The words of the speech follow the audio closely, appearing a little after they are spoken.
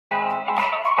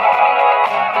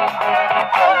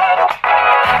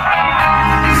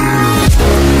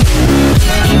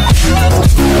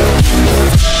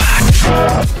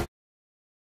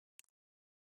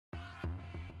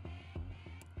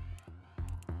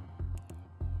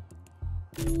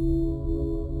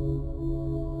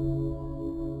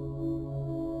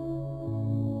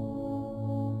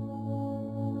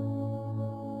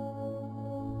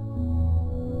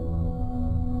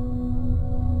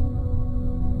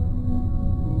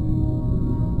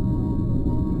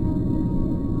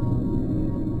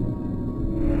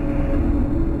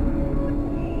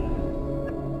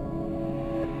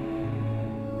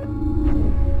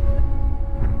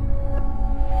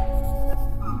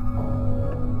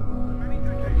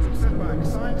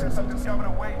Scientists have discovered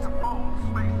a way to fold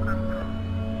space and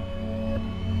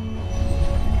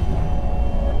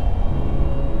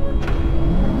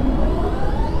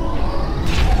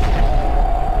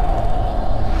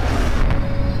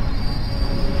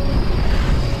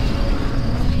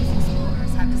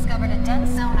explorers have discovered a dense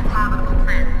zone of habitable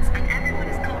planets, and everyone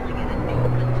is calling it a new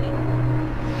frontier.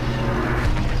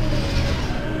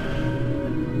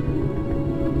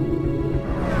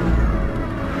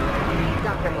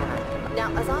 Dr. Hammond, now,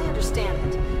 as I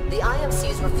understand it, the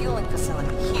IMC's refueling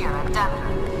facility here at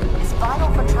Demeter is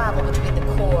vital for travel between the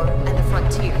core and the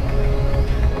frontier.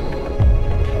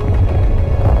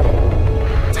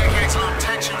 Decades-long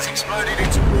tensions exploded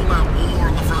into all-out war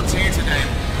on the frontier today.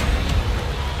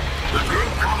 The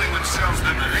group calling themselves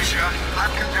the Militia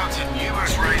have conducted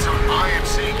numerous raids on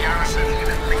IMC garrison in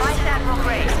at least... Vice Admiral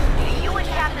Graves, you and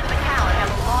Captain McCallum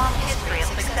have a long history of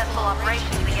successful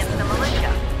operations against the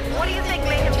Militia. What do you think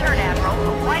made him turn, Admiral?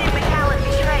 Why did McCallum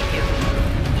betray you?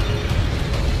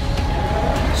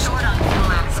 Short on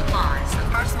fuel and supplies, the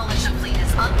First Militia fleet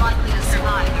is unlikely to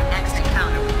survive their next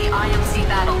encounter with the IMC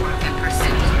battle group in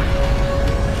pursuit.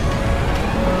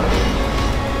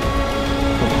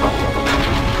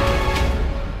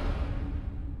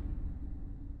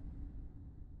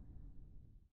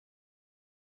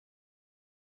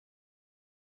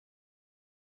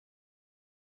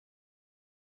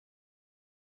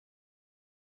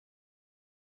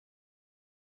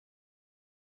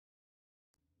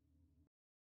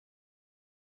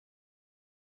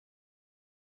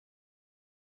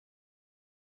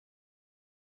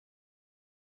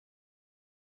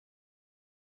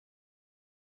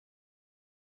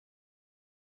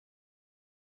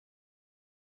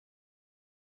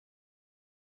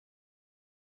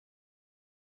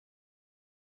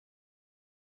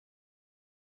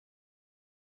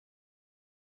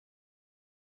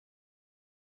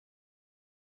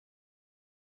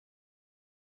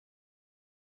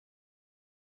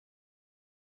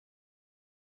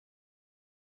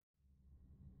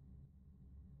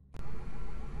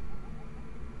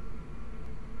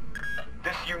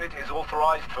 This unit is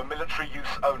authorized for military use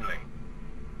only.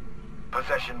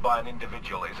 Possession by an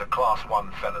individual is a Class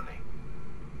 1 felony.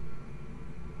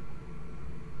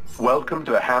 Welcome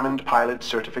to the Hammond Pilot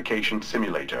Certification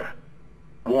Simulator.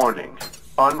 Warning,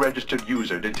 unregistered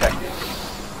user detected.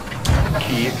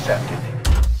 Key accepted.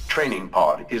 Training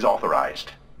pod is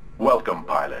authorized. Welcome,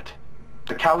 pilot.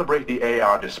 To calibrate the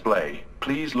AR display,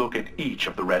 please look at each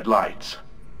of the red lights.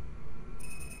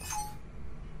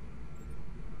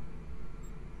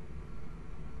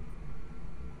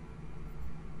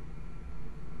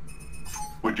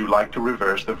 Would you like to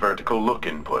reverse the vertical look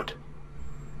input?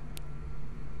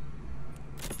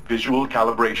 Visual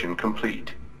calibration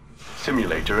complete.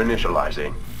 Simulator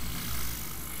initializing.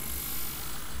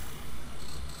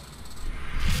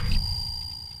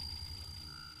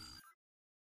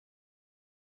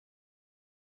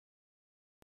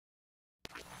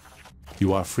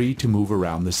 You are free to move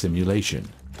around the simulation.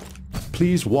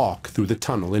 Please walk through the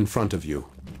tunnel in front of you.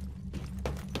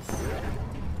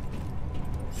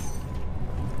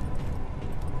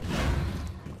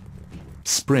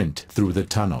 Sprint through the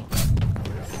tunnel.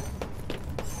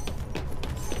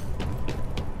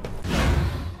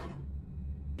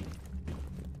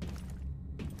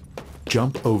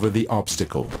 Jump over the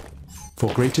obstacle.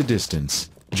 For greater distance,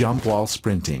 jump while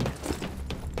sprinting.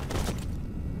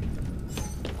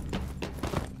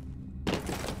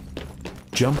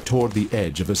 Jump toward the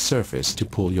edge of a surface to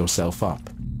pull yourself up.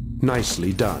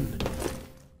 Nicely done.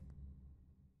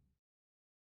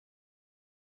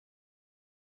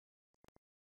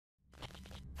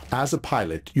 As a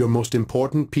pilot, your most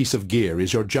important piece of gear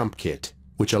is your jump kit,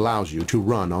 which allows you to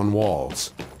run on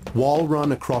walls. Wall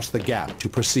run across the gap to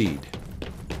proceed.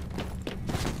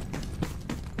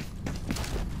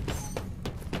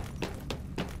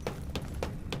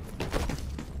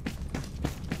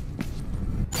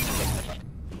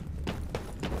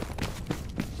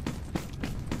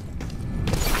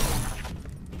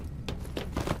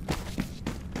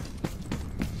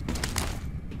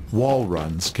 Wall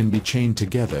runs can be chained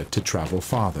together to travel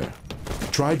farther.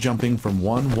 Try jumping from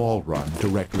one wall run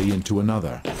directly into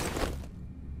another.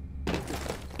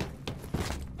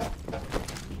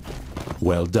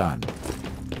 Well done.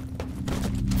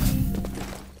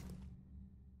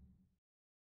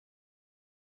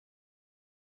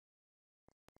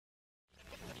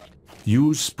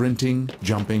 Use sprinting,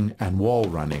 jumping, and wall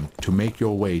running to make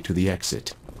your way to the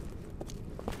exit.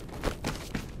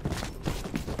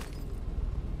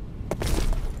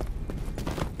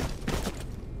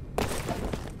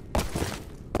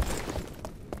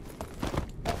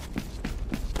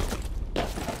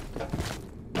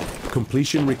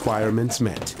 Completion requirements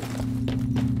met.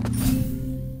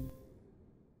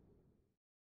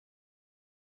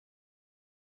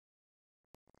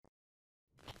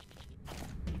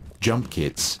 Jump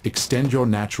kits extend your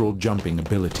natural jumping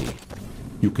ability.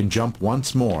 You can jump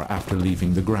once more after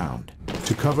leaving the ground.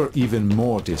 To cover even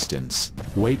more distance,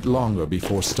 wait longer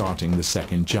before starting the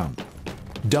second jump.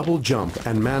 Double jump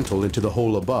and mantle into the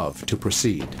hole above to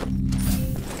proceed.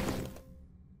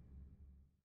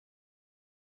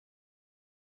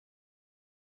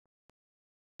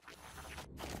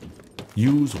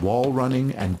 Use wall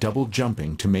running and double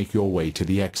jumping to make your way to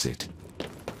the exit.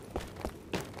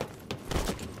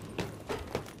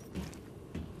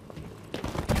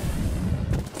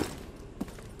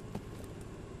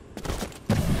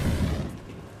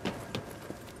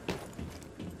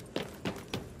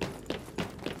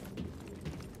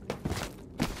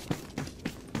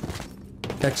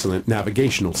 Excellent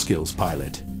navigational skills,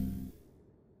 pilot.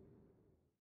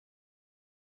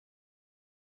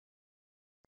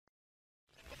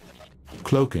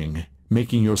 Cloaking,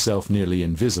 making yourself nearly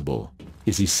invisible,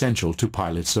 is essential to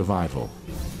pilot survival.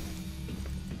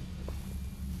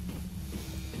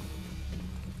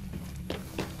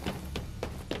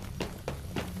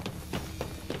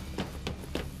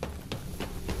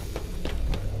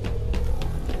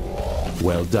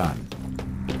 Well done.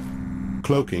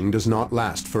 Cloaking does not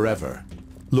last forever.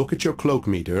 Look at your cloak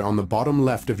meter on the bottom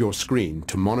left of your screen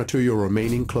to monitor your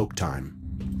remaining cloak time.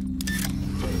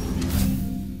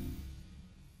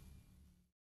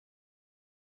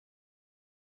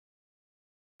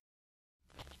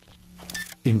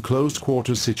 In closed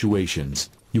quarters situations,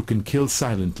 you can kill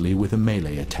silently with a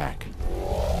melee attack.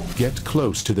 Get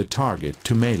close to the target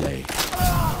to melee.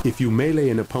 If you melee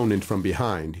an opponent from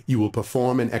behind, you will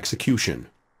perform an execution.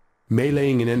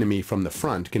 Meleeing an enemy from the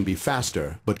front can be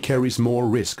faster, but carries more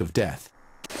risk of death.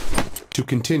 To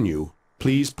continue,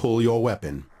 please pull your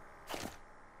weapon.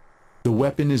 The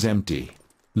weapon is empty.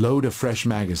 Load a fresh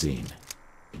magazine.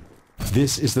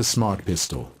 This is the Smart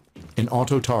Pistol, an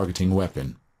auto-targeting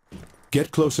weapon.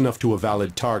 Get close enough to a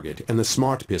valid target and the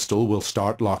Smart Pistol will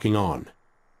start locking on.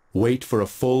 Wait for a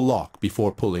full lock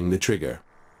before pulling the trigger.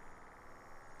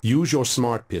 Use your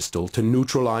Smart Pistol to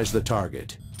neutralize the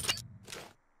target.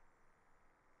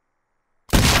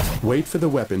 Wait for the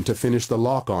weapon to finish the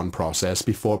lock-on process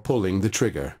before pulling the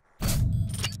trigger.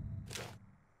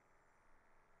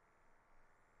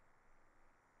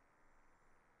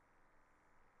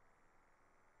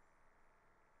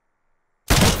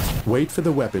 Wait for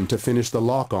the weapon to finish the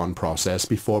lock-on process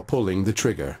before pulling the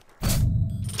trigger.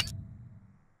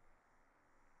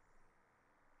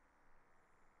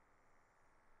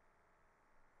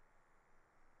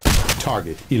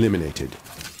 Target eliminated.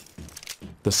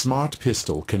 The Smart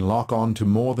Pistol can lock on to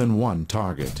more than one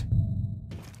target.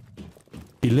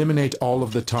 Eliminate all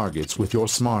of the targets with your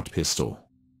Smart Pistol.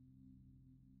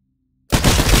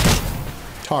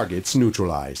 Targets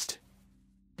neutralized.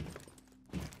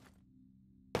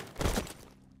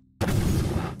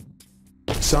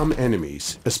 Some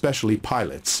enemies, especially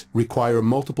pilots, require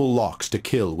multiple locks to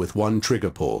kill with one trigger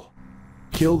pull.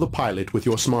 Kill the pilot with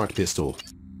your Smart Pistol.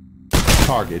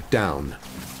 Target down.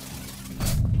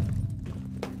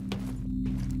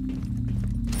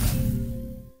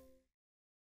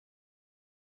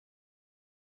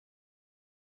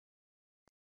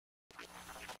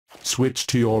 Switch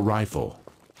to your rifle.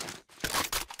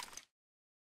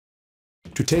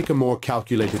 To take a more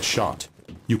calculated shot,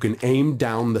 you can aim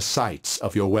down the sights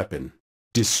of your weapon.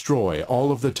 Destroy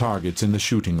all of the targets in the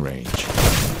shooting range.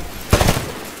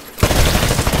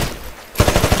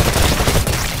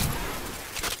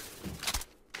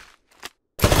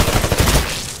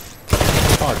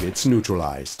 Targets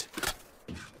neutralized.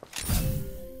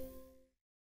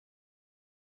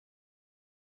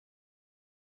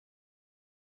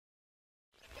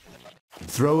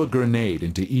 Throw a grenade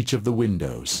into each of the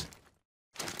windows.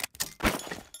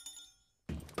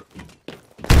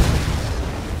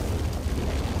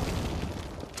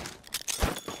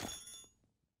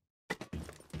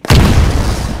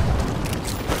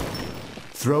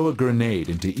 Throw a grenade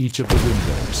into each of the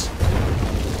windows.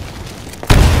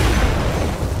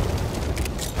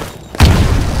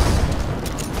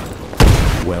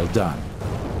 Well done.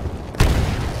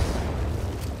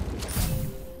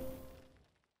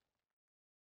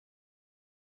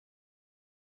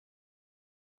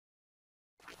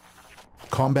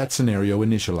 Combat scenario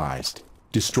initialized.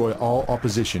 Destroy all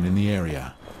opposition in the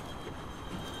area.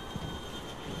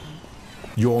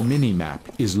 Your mini-map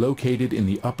is located in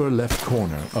the upper left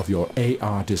corner of your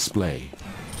AR display.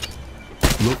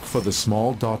 Look for the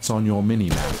small dots on your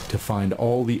mini-map to find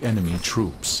all the enemy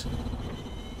troops.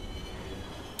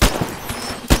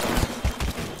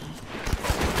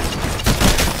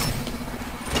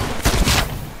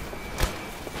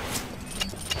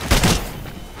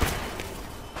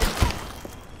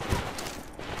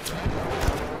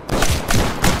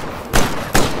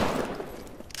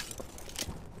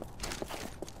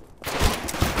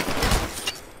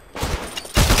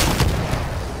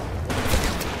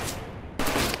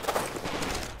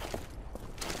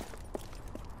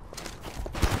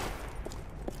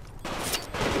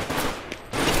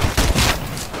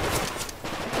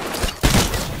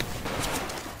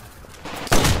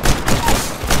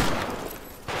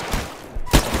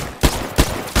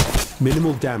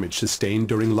 Minimal damage sustained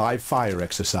during live fire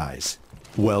exercise.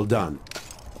 Well done.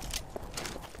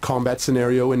 Combat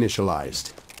scenario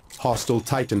initialized. Hostile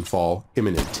TitanFall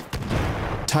imminent.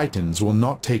 Titans will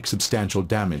not take substantial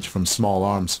damage from small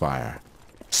arms fire.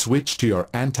 Switch to your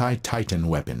anti-Titan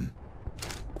weapon.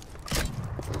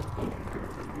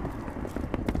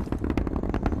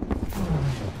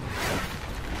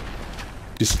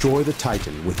 Destroy the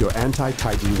Titan with your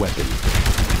anti-Titan weapon.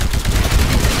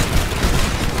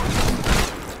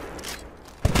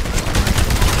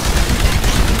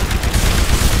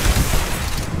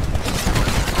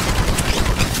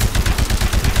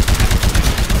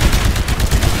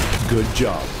 Good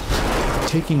job.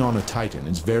 Taking on a Titan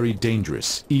is very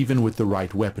dangerous, even with the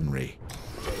right weaponry.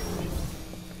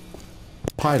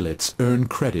 Pilots earn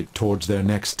credit towards their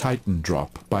next Titan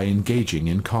drop by engaging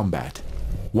in combat.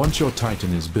 Once your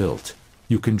Titan is built,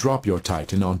 you can drop your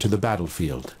Titan onto the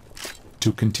battlefield.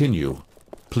 To continue,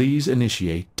 please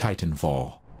initiate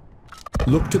TitanFall.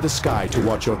 Look to the sky to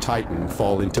watch your Titan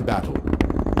fall into battle.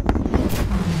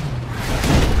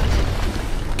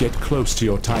 Get close to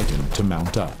your Titan to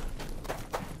mount up.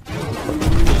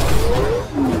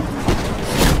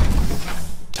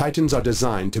 Titans are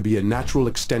designed to be a natural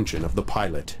extension of the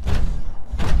pilot.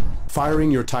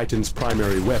 Firing your Titan's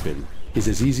primary weapon is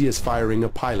as easy as firing a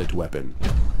pilot weapon.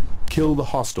 Kill the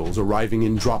hostiles arriving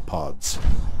in drop pods.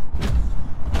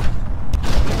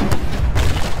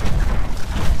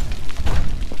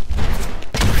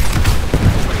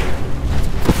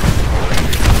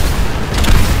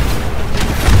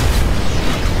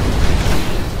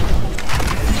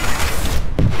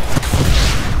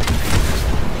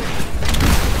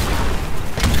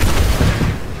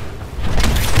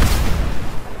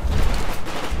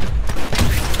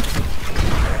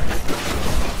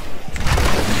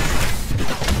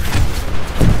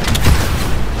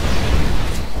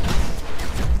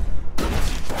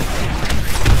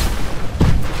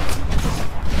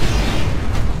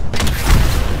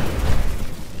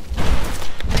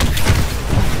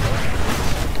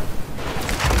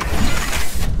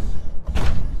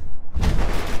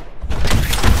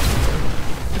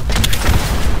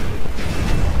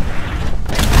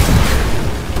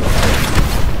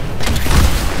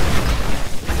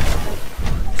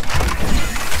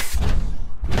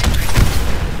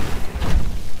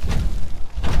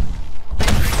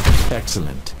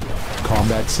 Excellent.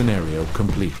 Combat scenario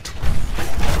complete.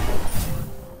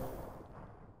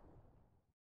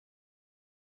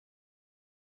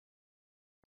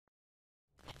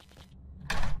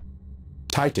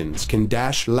 Titans can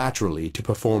dash laterally to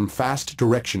perform fast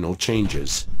directional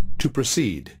changes. To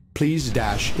proceed, please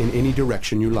dash in any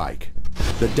direction you like.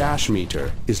 The dash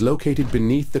meter is located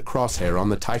beneath the crosshair on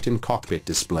the Titan cockpit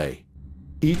display.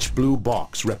 Each blue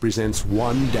box represents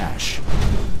one dash.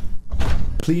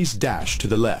 Please dash to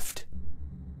the left.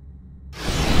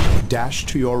 Dash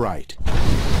to your right.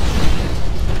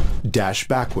 Dash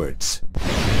backwards.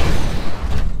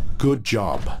 Good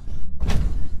job.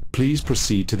 Please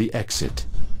proceed to the exit.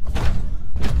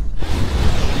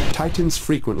 Titans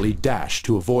frequently dash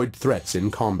to avoid threats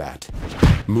in combat.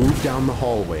 Move down the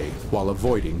hallway while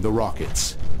avoiding the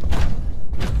rockets.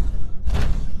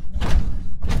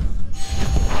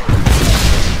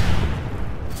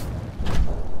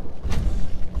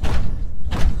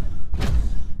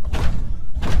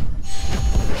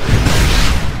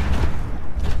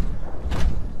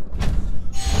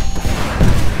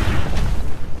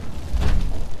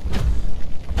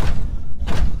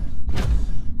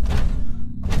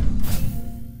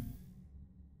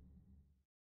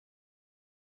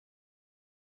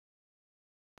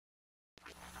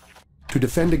 To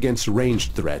defend against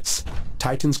ranged threats,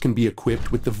 Titans can be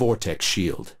equipped with the Vortex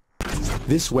Shield.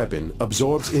 This weapon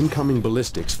absorbs incoming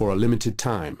ballistics for a limited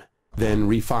time, then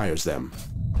refires them.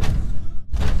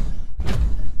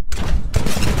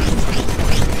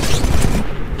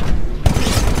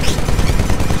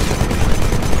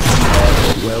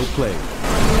 Well played.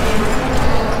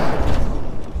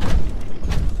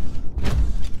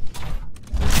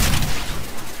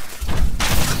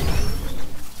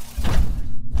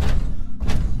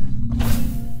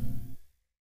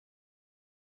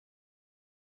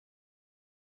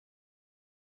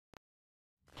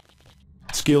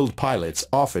 Skilled pilots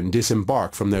often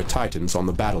disembark from their Titans on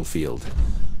the battlefield.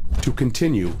 To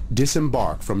continue,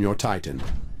 disembark from your Titan.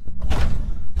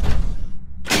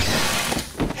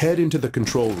 Head into the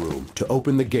control room to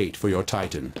open the gate for your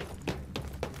Titan.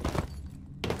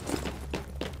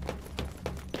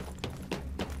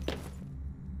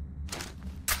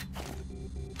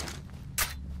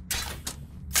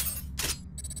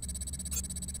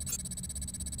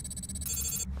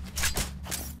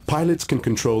 Pilots can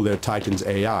control their Titan's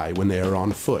AI when they are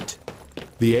on foot.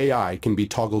 The AI can be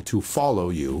toggled to follow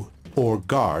you or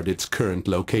guard its current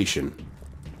location.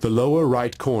 The lower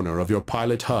right corner of your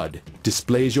pilot HUD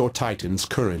displays your Titan's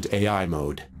current AI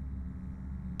mode.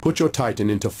 Put your Titan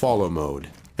into follow mode,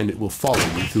 and it will follow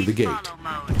you through the gate.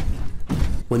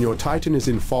 When your Titan is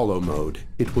in follow mode,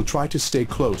 it will try to stay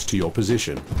close to your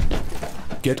position.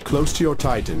 Get close to your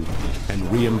Titan and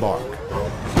re-embark.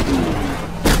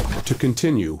 To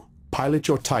continue, pilot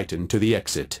your Titan to the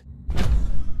exit.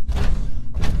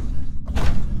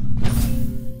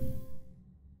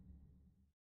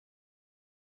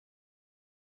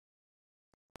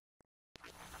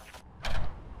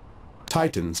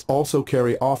 Titans also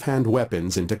carry offhand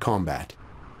weapons into combat.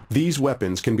 These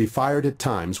weapons can be fired at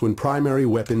times when primary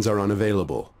weapons are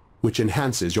unavailable, which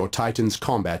enhances your Titan's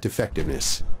combat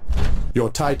effectiveness. Your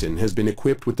Titan has been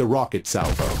equipped with the rocket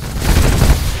salvo.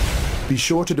 Be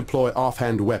sure to deploy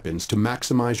offhand weapons to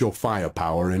maximize your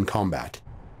firepower in combat.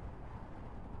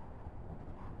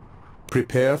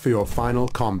 Prepare for your final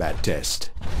combat test.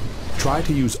 Try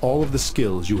to use all of the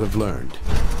skills you have learned.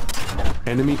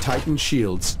 Enemy Titan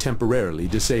shields temporarily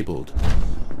disabled.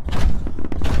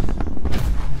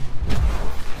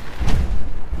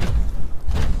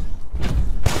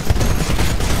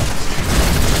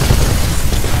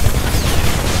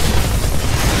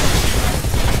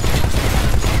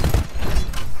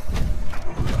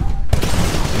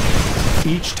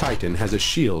 Each Titan has a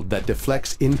shield that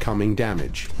deflects incoming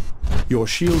damage. Your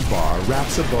shield bar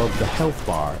wraps above the health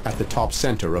bar at the top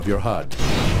center of your HUD.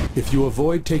 If you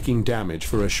avoid taking damage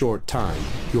for a short time,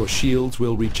 your shields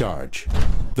will recharge.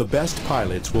 The best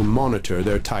pilots will monitor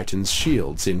their Titan's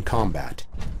shields in combat,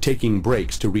 taking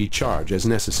breaks to recharge as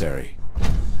necessary.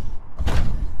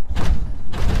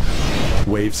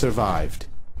 Wave survived.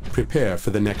 Prepare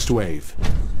for the next wave.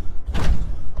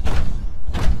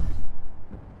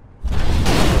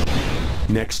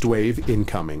 Next wave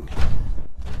incoming.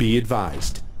 Be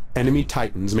advised, enemy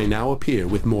Titans may now appear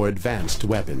with more advanced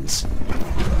weapons.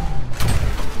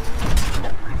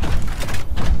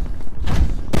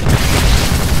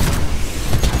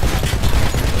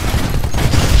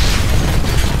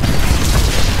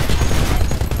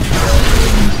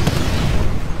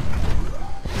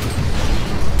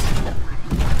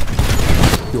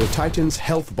 Your Titan's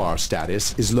health bar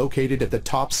status is located at the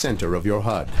top center of your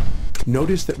HUD.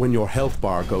 Notice that when your health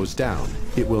bar goes down,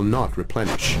 it will not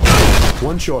replenish.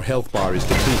 Once your health bar is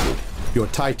depleted, your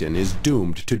Titan is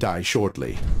doomed to die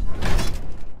shortly.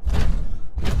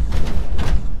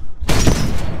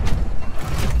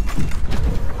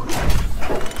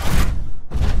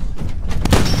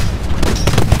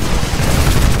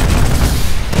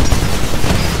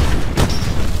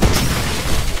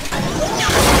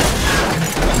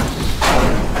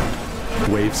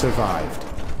 Wave survived.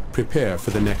 Prepare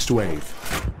for the next wave.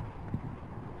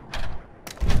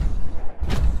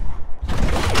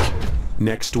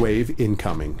 Next wave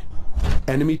incoming.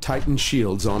 Enemy Titan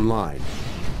shields online.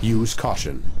 Use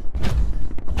caution.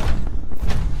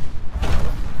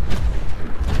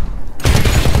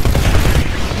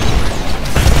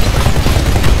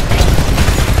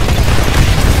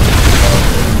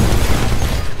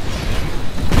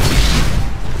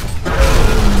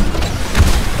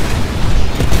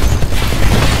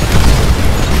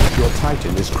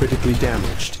 Titan is critically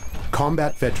damaged.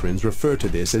 Combat veterans refer to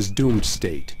this as doomed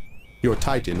state. Your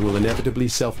Titan will inevitably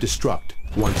self-destruct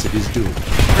once it is doomed.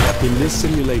 In this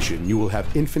simulation, you will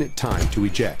have infinite time to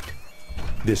eject.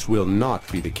 This will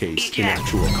not be the case in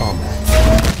actual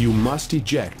combat. You must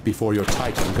eject before your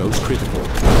Titan goes critical.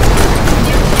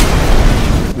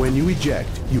 When you eject,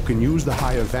 you can use the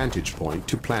higher vantage point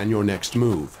to plan your next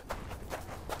move.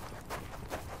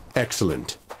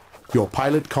 Excellent. Your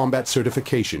pilot combat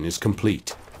certification is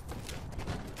complete.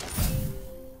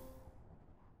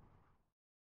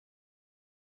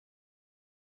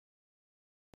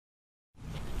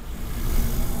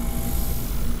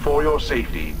 For your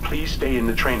safety, please stay in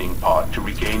the training pod to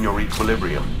regain your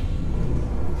equilibrium.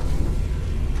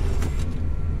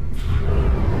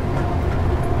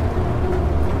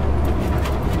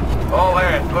 All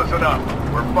hands, listen up.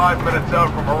 We're 5 minutes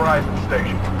out from Horizon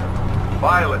Station.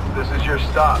 Pilots, this is your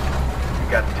stop. You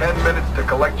got 10 minutes to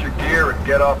collect your gear and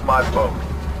get off my boat.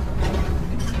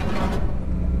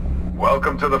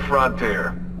 Welcome to the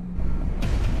frontier.